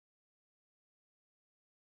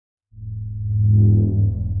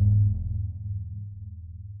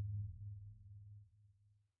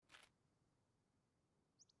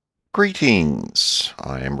Greetings,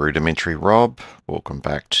 I am Rudimentary Rob. Welcome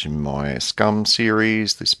back to my Scum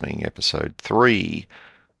series, this being episode 3.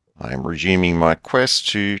 I am resuming my quest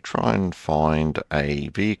to try and find a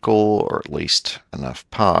vehicle, or at least enough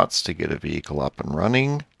parts to get a vehicle up and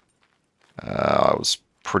running. I was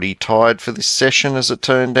pretty tired for this session as it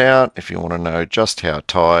turned out. If you want to know just how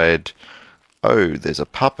tired, oh, there's a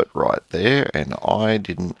puppet right there and I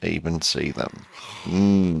didn't even see them.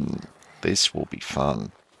 This will be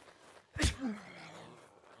fun.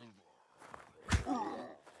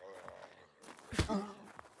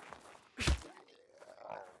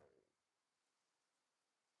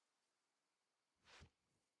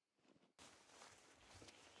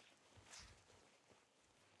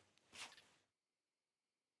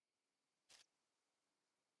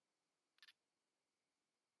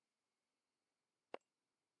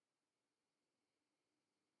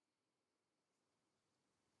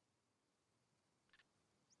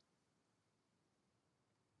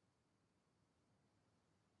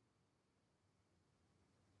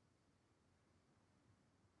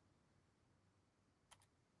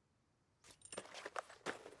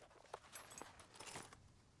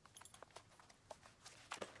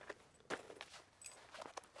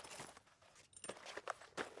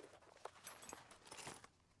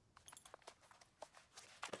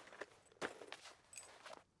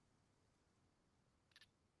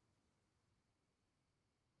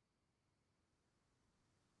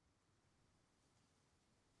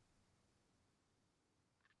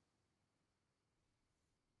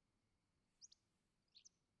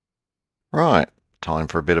 Right, time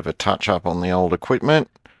for a bit of a touch up on the old equipment.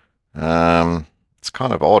 It's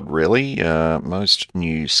kind of odd, really. Most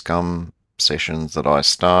new Scum sessions that I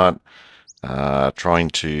start,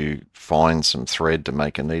 trying to find some thread to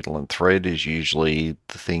make a needle and thread is usually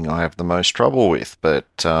the thing I have the most trouble with. But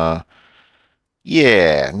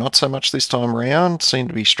yeah, not so much this time around. Seem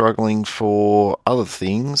to be struggling for other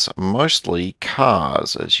things, mostly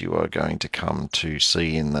cars, as you are going to come to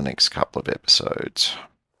see in the next couple of episodes.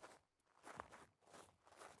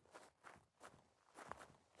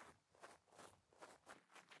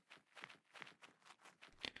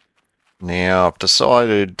 Now, I've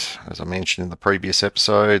decided, as I mentioned in the previous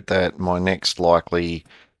episode, that my next likely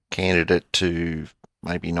candidate to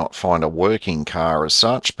maybe not find a working car as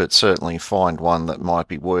such, but certainly find one that might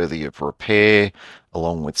be worthy of repair,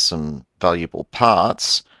 along with some valuable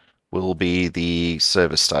parts, will be the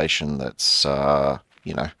service station that's,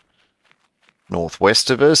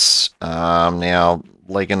 northwest of us. Now,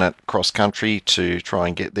 legging it cross country to try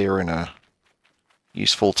and get there in a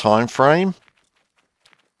useful time frame.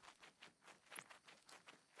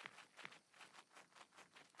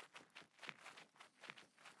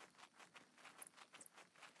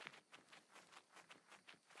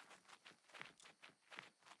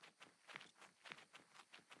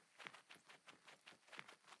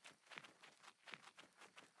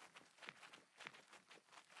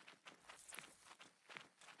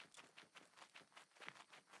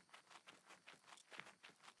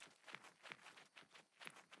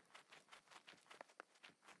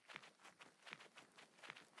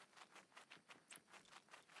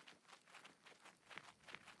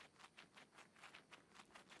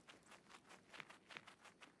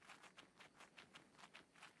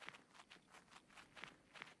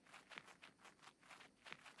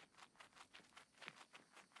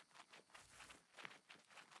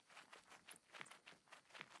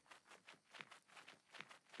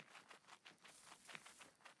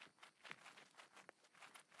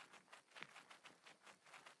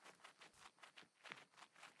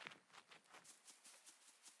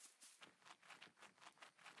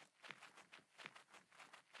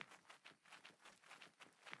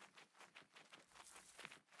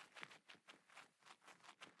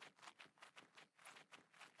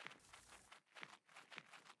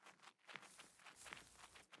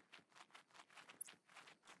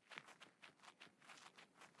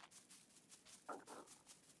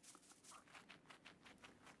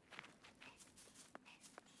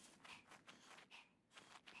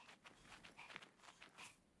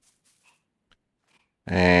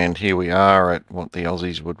 And here we are at what the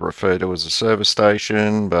Aussies would refer to as a service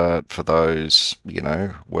station, but for those,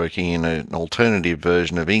 working in an alternative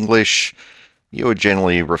version of English, you would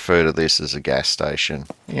generally refer to this as a gas station.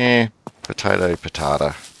 Yeah, potato,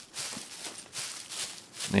 potato.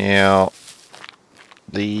 Now,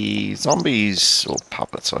 the zombies, or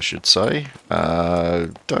puppets I should say,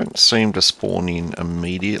 don't seem to spawn in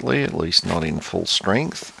immediately, at least not in full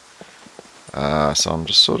strength. So I'm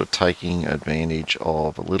just sort of taking advantage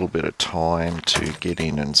of a little bit of time to get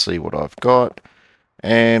in and see what I've got,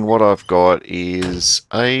 And what I've got is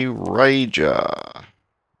a Rager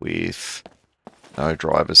with no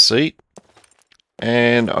driver's seat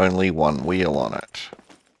and only one wheel on it.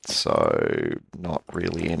 So not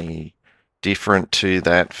really any different to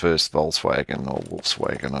that first Volkswagen, or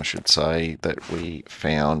Volkswagen I should say, that we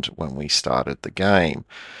found when we started the game.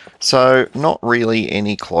 So not really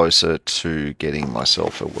any closer to getting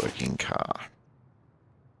myself a working car.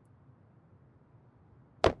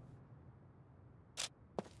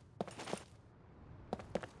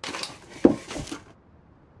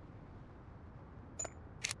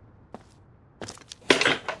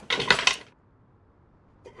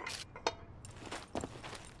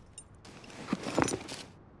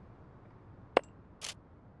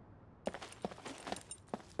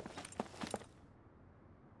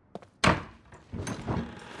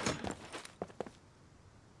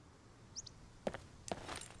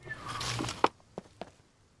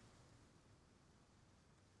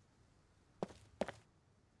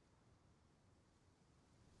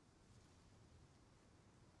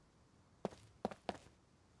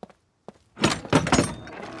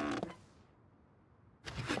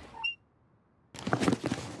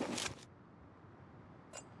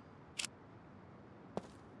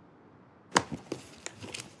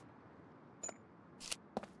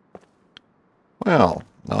 Well,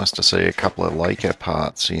 nice to see a couple of Leica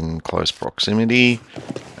parts in close proximity.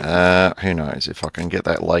 Who knows, if I can get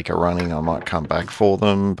that Leica running, I might come back for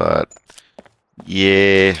them, but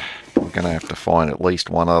yeah, we're going to have to find at least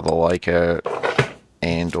one other Leica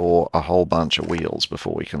and or a whole bunch of wheels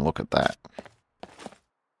before we can look at that.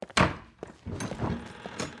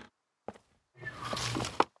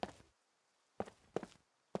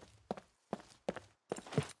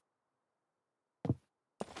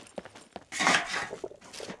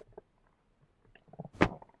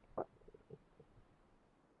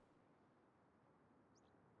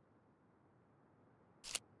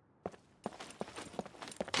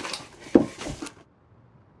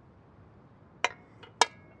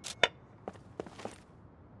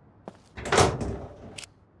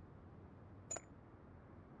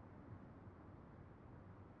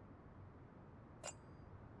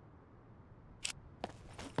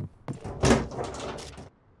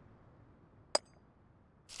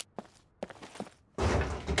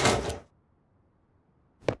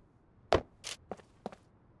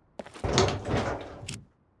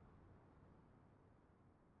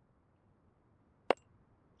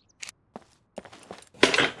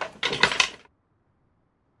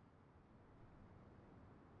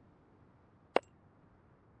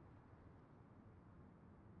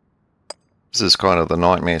 This is kind of the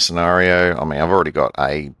nightmare scenario. I mean, I've already got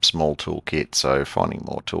a small toolkit, so finding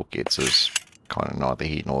more toolkits is kind of neither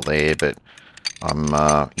here nor there, but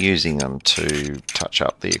I'm using them to touch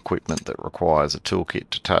up the equipment that requires a toolkit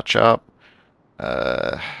to touch up.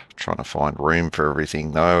 Trying to find room for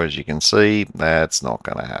everything though, as you can see, that's not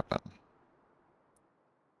going to happen.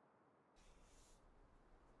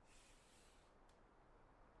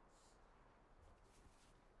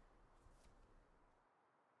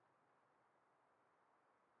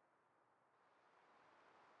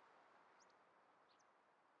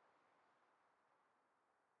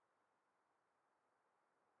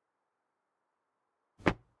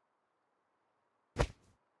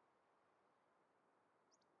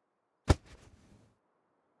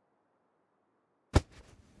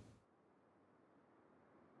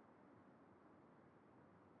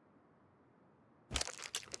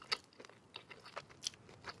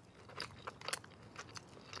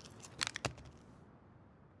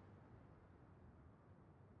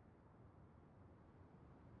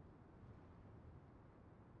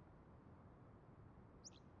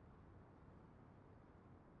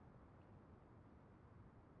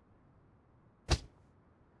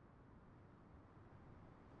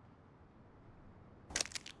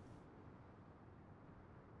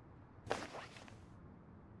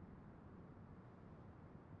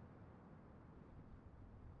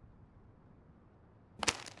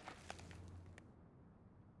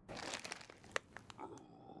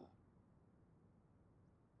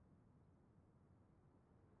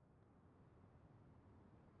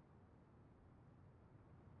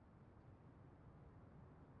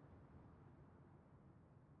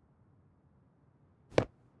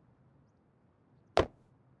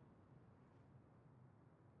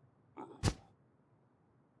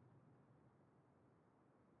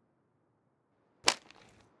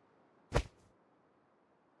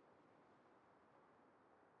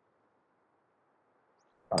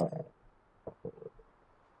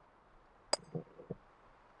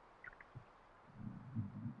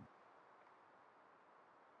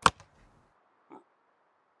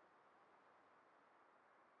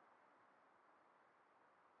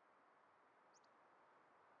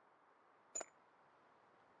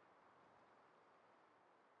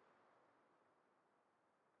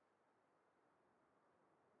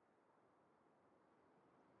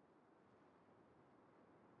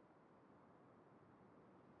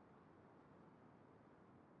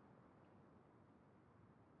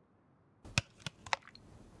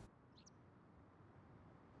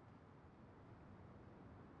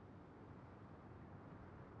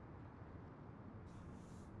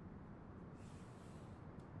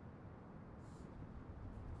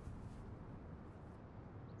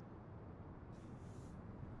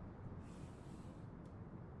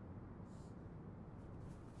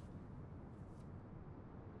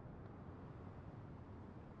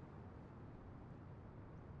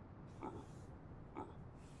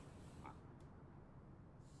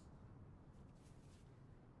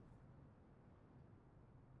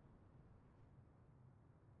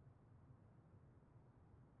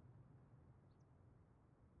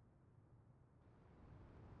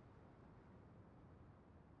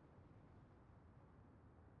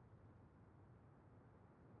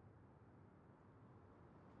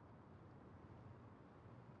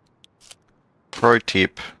 Pro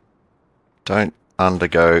tip, don't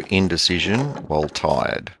undergo indecision while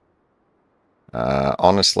tired.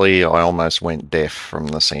 Honestly, I almost went deaf from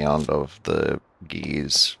the sound of the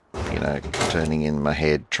gears, turning in my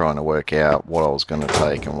head, trying to work out what I was going to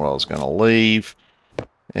take and what I was going to leave.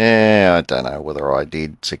 Yeah, I don't know whether I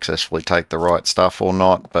did successfully take the right stuff or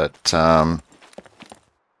not, but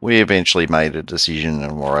we eventually made a decision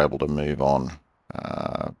and were able to move on.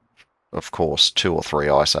 Of course, 2 or 3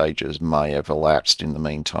 ice ages may have elapsed in the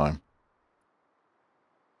meantime.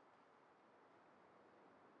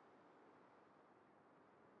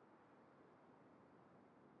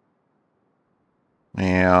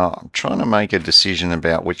 Now, I'm trying to make a decision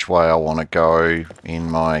about which way I want to go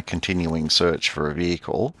in my continuing search for a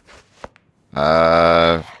vehicle.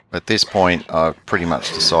 At this point, I've pretty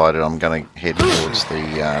much decided I'm going to head towards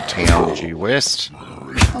the town due west,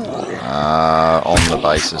 on the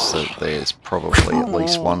basis that there's probably at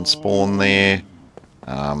least one spawn there.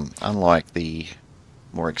 Unlike the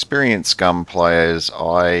more experienced Scum players,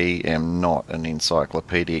 I am not an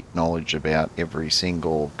encyclopedic knowledge about every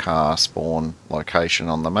single car spawn location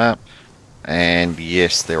on the map. And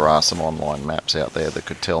yes, there are some online maps out there that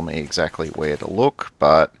could tell me exactly where to look,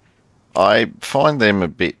 but I find them a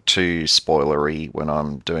bit too spoilery when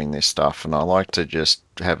I'm doing this stuff, and I like to just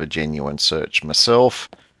have a genuine search myself.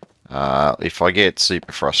 If I get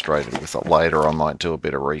super frustrated with it later, I might do a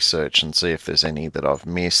bit of research and see if there's any that I've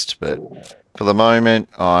missed, but for the moment,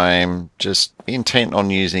 I'm just intent on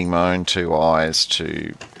using my own 2 eyes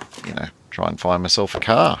to, try and find myself a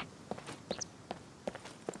car.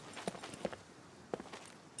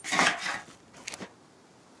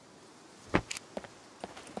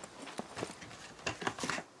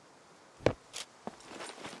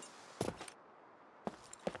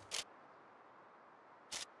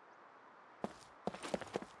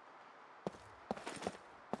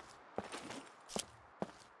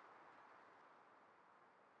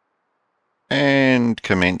 And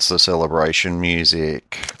commence the celebration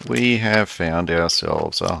music. We have found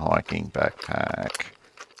ourselves a hiking backpack.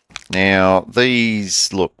 Now,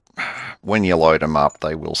 these, look, when you load them up,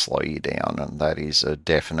 they will slow you down, and that is a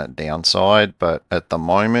definite downside. But at the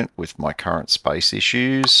moment, with my current space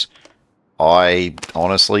issues, I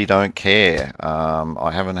honestly don't care.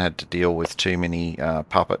 I haven't had to deal with too many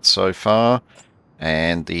puppets so far,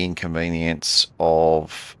 and the inconvenience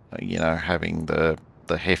of, having the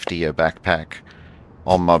heftier backpack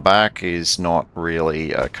on my back is not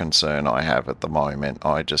really a concern I have at the moment.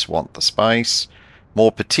 I just want the space.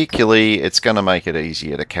 More particularly, it's going to make it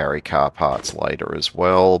easier to carry car parts later as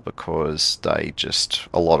well, because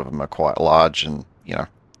a lot of them are quite large, and,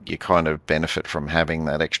 you kind of benefit from having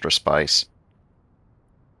that extra space.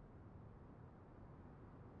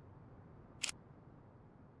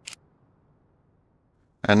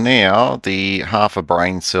 And now, the half a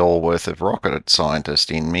brain cell worth of rocket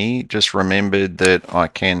scientist in me just remembered that I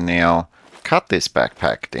can now cut this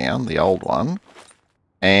backpack down, the old one,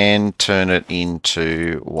 and turn it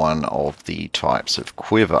into one of the types of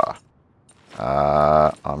quiver.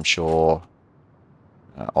 I'm sure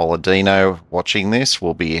Oladino watching this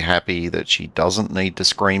will be happy that she doesn't need to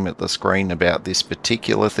scream at the screen about this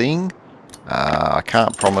particular thing. I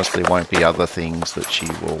can't promise there won't be other things that she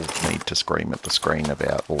will need to scream at the screen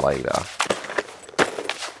about later.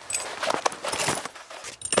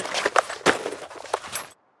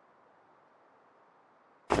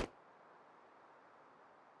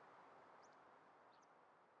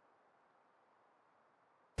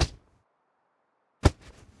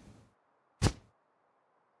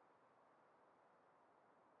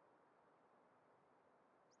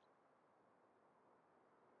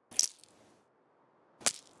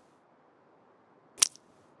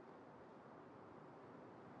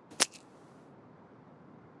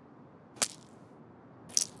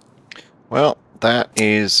 Well, that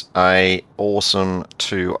is a awesome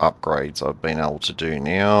 2 upgrades I've been able to do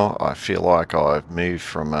now. I feel like I've moved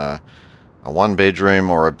from a 1-bedroom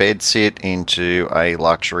or a bed sit into a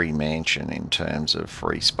luxury mansion in terms of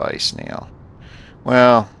free space now.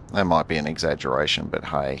 Well, that might be an exaggeration, but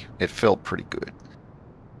hey, it felt pretty good.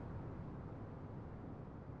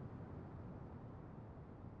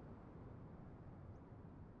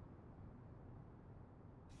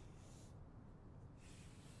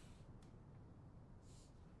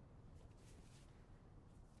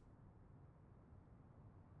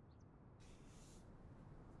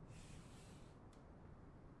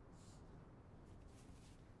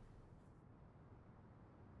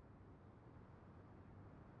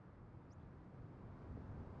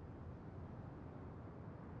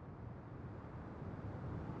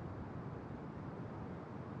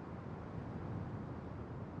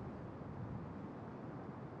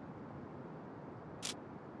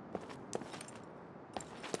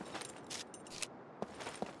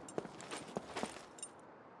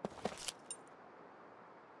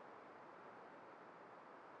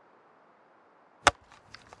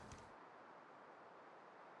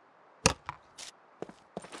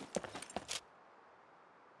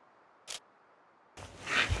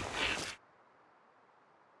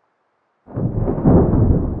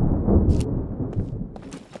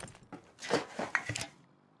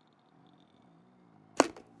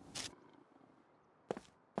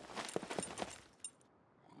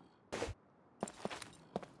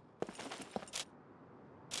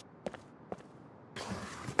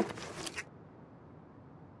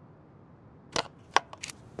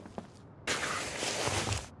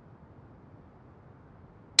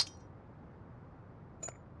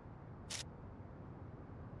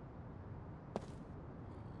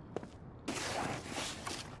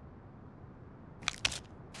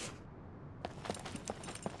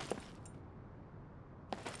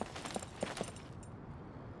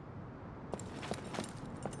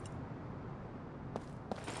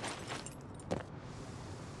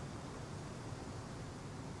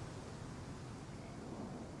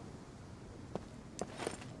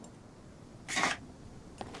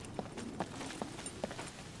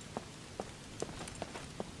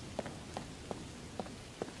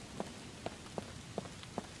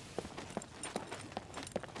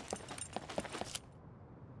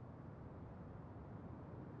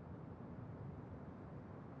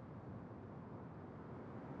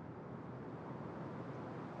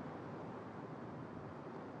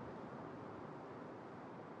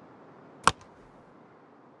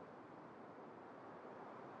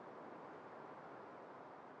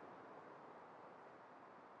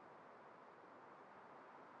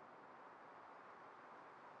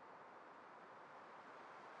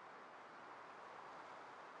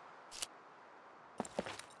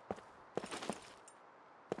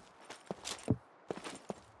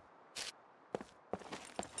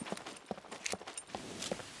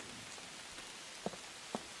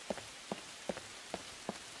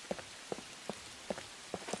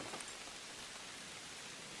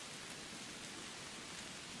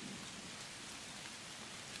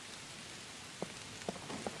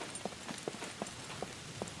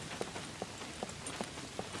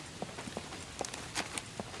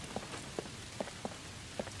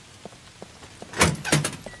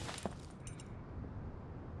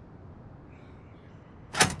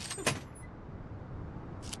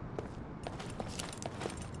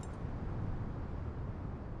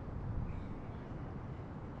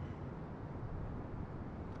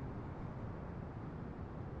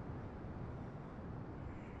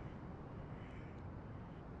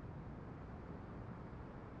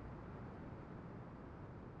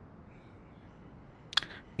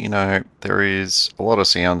 you know, there is a lot of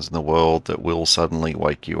sounds in the world that will suddenly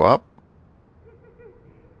wake you up.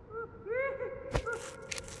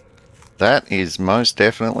 That is most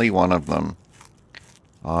definitely one of them.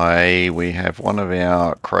 We have one of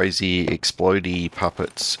our crazy explodey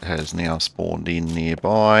puppets has now spawned in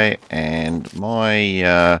nearby, and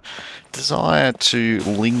my desire to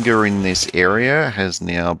linger in this area has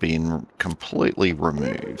now been completely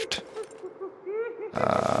removed.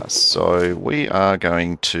 So we are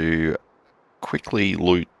going to quickly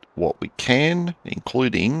loot what we can,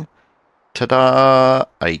 including, ta-da,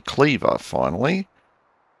 a cleaver finally.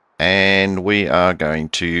 And we are going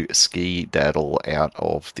to ski-daddle out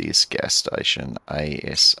of this gas station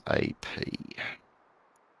ASAP.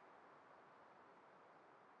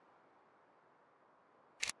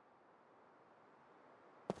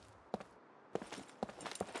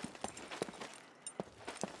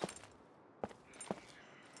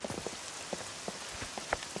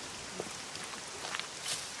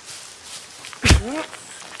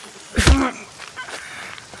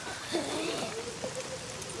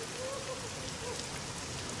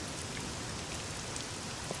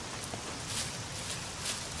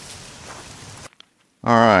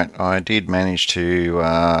 Alright, I did manage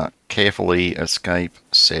to carefully escape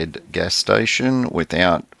said gas station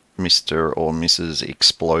without Mr. or Mrs.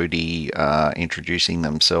 Explodey introducing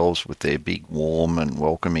themselves with their big, warm and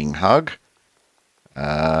welcoming hug.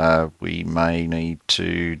 We may need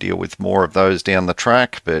to deal with more of those down the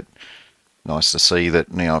track, but nice to see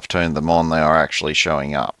that now I've turned them on, they are actually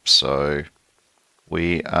showing up. So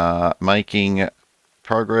we are making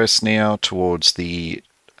progress now towards the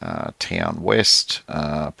town west.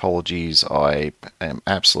 Apologies, I am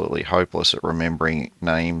absolutely hopeless at remembering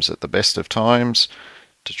names at the best of times.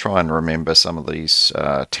 To try and remember some of these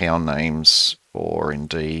town names, or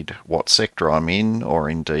indeed what sector I'm in, or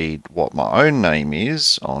indeed what my own name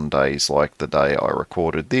is on days like the day I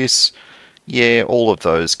recorded this, yeah, all of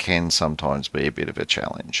those can sometimes be a bit of a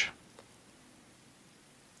challenge.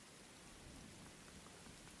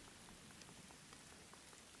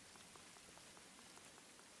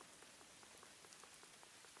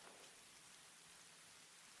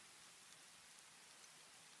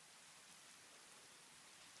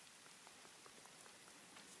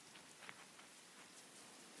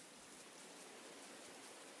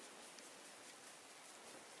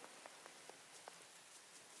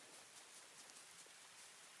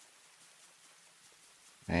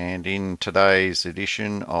 And in today's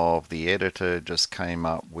edition of The Editor just came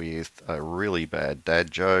up with a really bad dad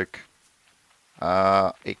joke.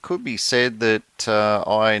 It could be said that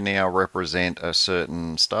I now represent a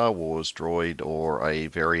certain Star Wars droid or a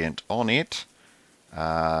variant on it.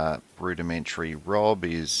 Rudimentary Rob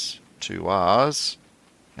is 2Rs,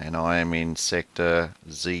 and I am in sector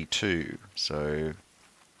Z2. So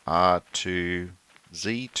R2,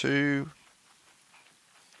 Z2.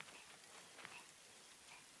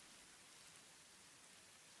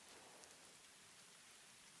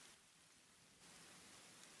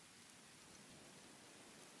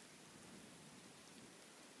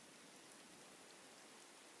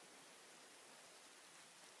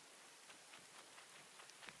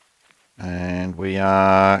 And we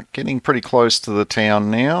are getting pretty close to the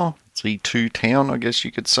town now. Z2 town, I guess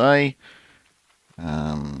you could say.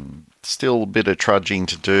 Still a bit of trudging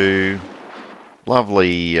to do.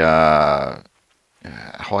 Lovely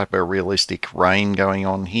hyper-realistic rain going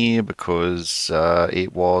on here because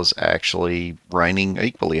it was actually raining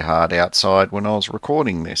equally hard outside when I was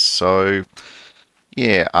recording this. So,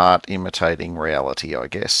 yeah, art imitating reality, I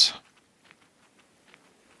guess.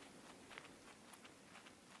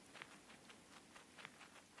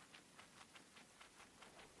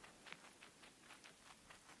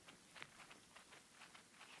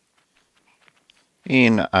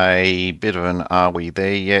 In a bit of an are we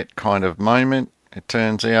there yet kind of moment, it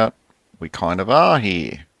turns out we kind of are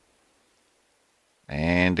here.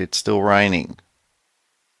 And it's still raining.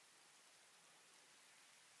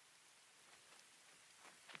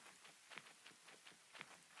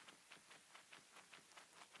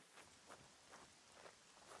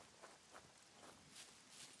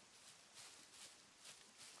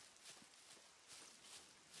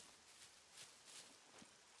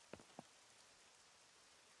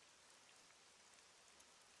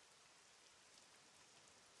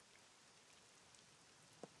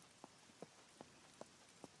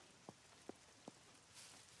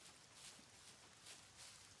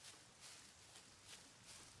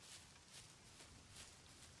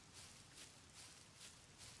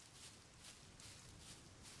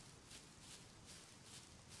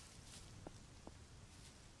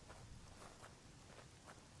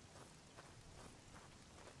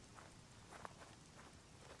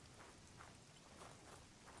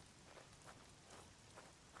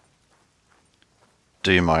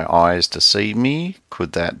 Do my eyes deceive me?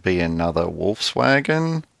 Could that be another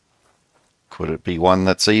Volkswagen? Could it be one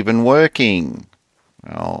that's even working?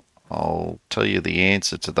 Well, I'll tell you the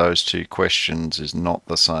answer to those two questions is not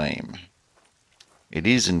the same. It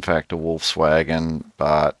is in fact a Volkswagen,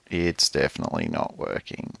 but it's definitely not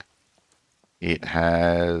working. It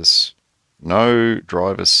has no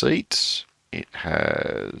driver's seat. It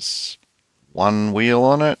has one wheel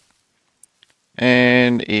on it.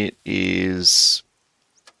 And it is,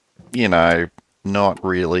 not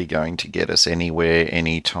really going to get us anywhere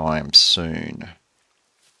anytime soon.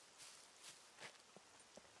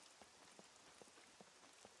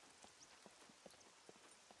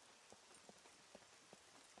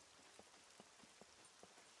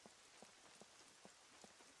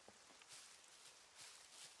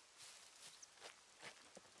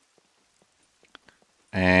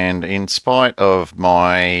 And in spite of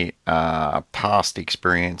my past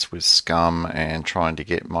experience with Scum and trying to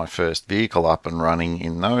get my first vehicle up and running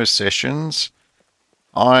in those sessions,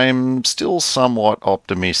 I'm still somewhat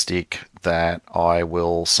optimistic that I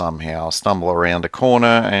will somehow stumble around a corner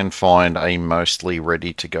and find a mostly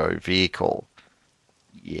ready-to-go vehicle.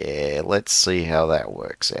 Yeah, let's see how that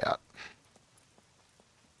works out.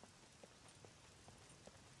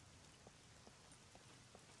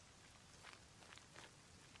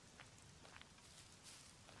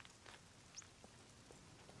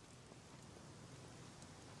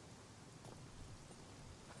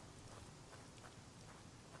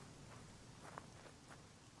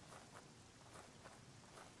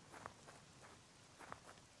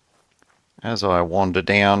 As I wander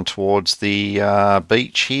down towards the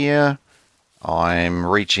beach here, I'm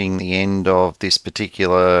reaching the end of this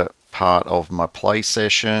particular part of my play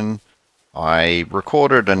session. I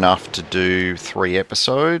recorded enough to do 3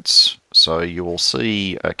 episodes, so you will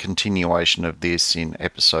see a continuation of this in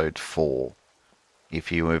episode 4.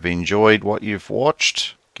 If you have enjoyed what you've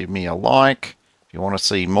watched, give me a like. If you want to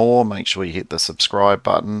see more, make sure you hit the subscribe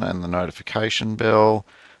button and the notification bell.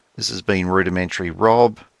 This has been Rudimentary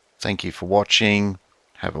Rob. Thank you for watching.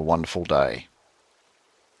 Have a wonderful day.